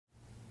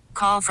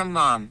call from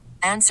mom.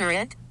 Answer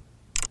it.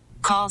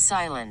 Call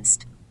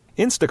silenced.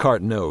 Instacart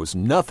knows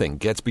nothing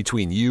gets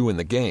between you and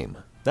the game.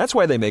 That's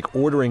why they make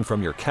ordering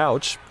from your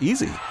couch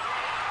easy.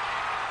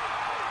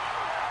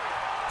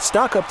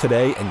 Stock up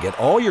today and get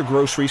all your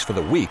groceries for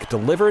the week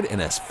delivered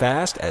in as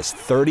fast as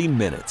 30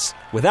 minutes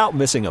without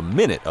missing a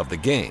minute of the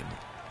game.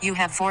 You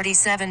have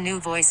 47 new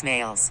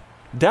voicemails.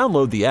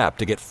 Download the app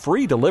to get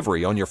free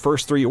delivery on your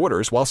first 3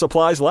 orders while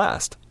supplies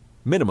last.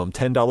 Minimum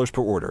 $10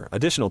 per order.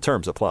 Additional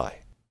terms apply.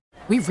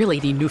 We really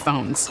need new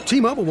phones.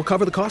 T-Mobile will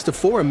cover the cost of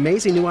 4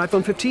 amazing new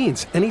iPhone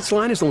 15s, and each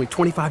line is only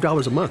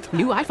 $25 a month.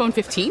 New iPhone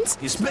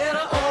 15s? It's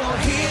better over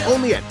here.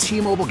 Only at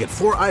T-Mobile, get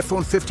 4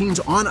 iPhone 15s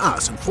on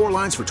us and 4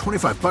 lines for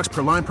 $25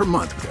 per line per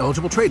month with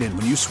eligible trade-in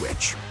when you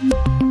switch.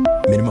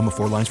 Minimum of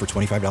 4 lines for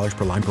 $25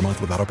 per line per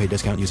month with autopay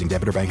discount using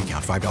debit or bank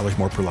account. $5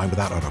 more per line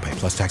without autopay,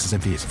 plus taxes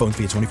and fees. Phone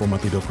fee at 24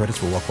 monthly bill credits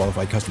for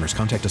well-qualified customers.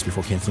 Contact us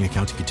before canceling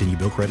account to continue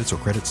bill credits or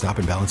credit stop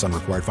and balance on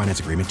required finance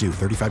agreement due.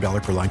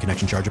 $35 per line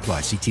connection charge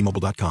applies. See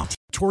T-Mobile.com.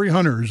 Torii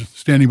Hunter is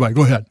standing by.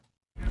 Go ahead.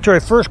 Torii,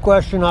 first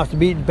question off the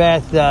beaten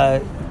path.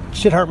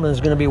 Sid Hartman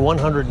is going to be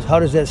 100. How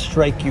does that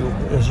strike you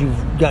as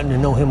you've gotten to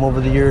know him over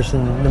the years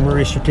and the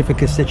Murray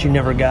certificates that you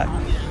never got?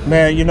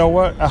 Man, you know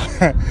what?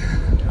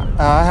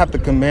 I have to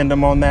commend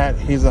him on that.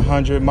 He's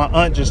 100. My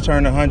aunt just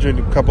turned 100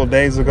 a couple of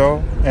days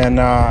ago, and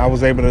I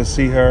was able to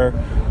see her.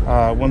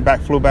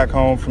 Flew back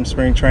home from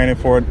spring training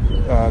for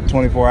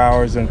 24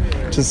 hours, and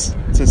just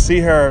to see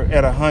her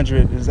at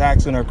 100 is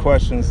asking her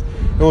questions.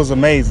 It was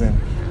amazing.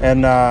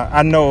 And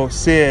I know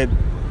Sid,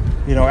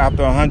 you know,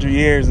 after 100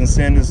 years and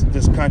seeing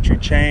this country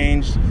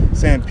change,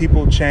 seeing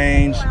people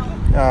change,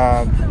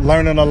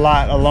 learning a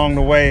lot along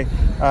the way,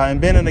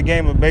 and being in the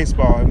game of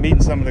baseball and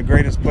meeting some of the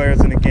greatest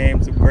players in the game,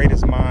 the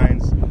greatest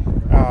minds.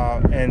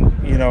 And,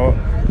 you know,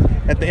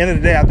 at the end of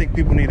the day, I think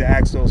people need to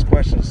ask those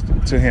questions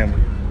to him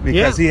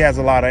because he has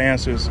a lot of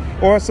answers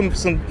or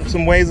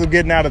some ways of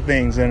getting out of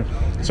things. And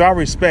so I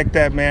respect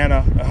that, man.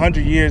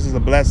 100 years is a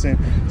blessing.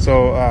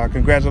 So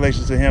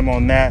congratulations to him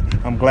on that.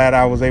 I'm glad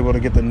I was able to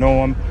get to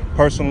know him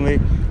personally.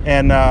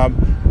 And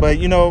but,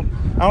 you know,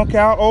 I don't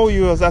care how old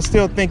you is. I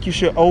still think you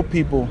should owe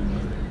people.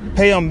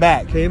 Pay them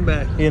back. Pay them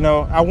back. You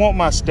know, I want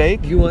my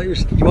steak. You want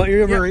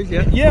your Murray?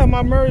 Yeah. Yeah,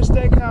 my Murray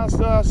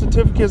Steakhouse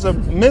certificates are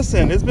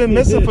missing. It's been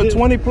missing for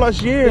 20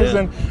 plus years,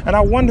 and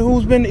I wonder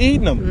who's been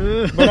eating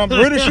them. But I'm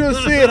pretty sure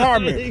Sid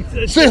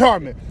Hartman. Sid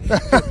Hartman.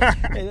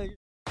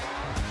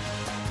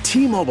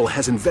 T-Mobile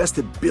has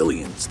invested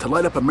billions to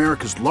light up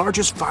America's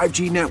largest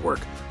 5G network,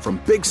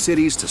 from big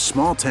cities to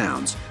small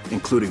towns,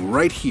 including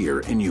right here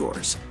in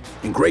yours.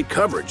 And great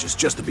coverage is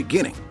just the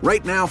beginning.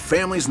 Right now,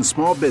 families and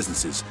small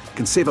businesses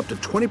can save up to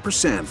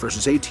 20%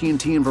 versus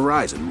AT&T and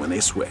Verizon when they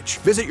switch.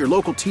 Visit your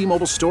local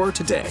T-Mobile store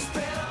today.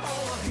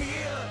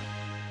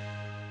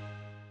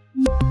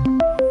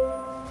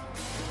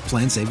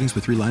 Plan savings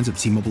with 3 lines of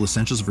T-Mobile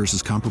Essentials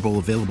versus comparable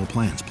available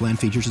plans. Plan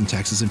features and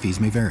taxes and fees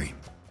may vary.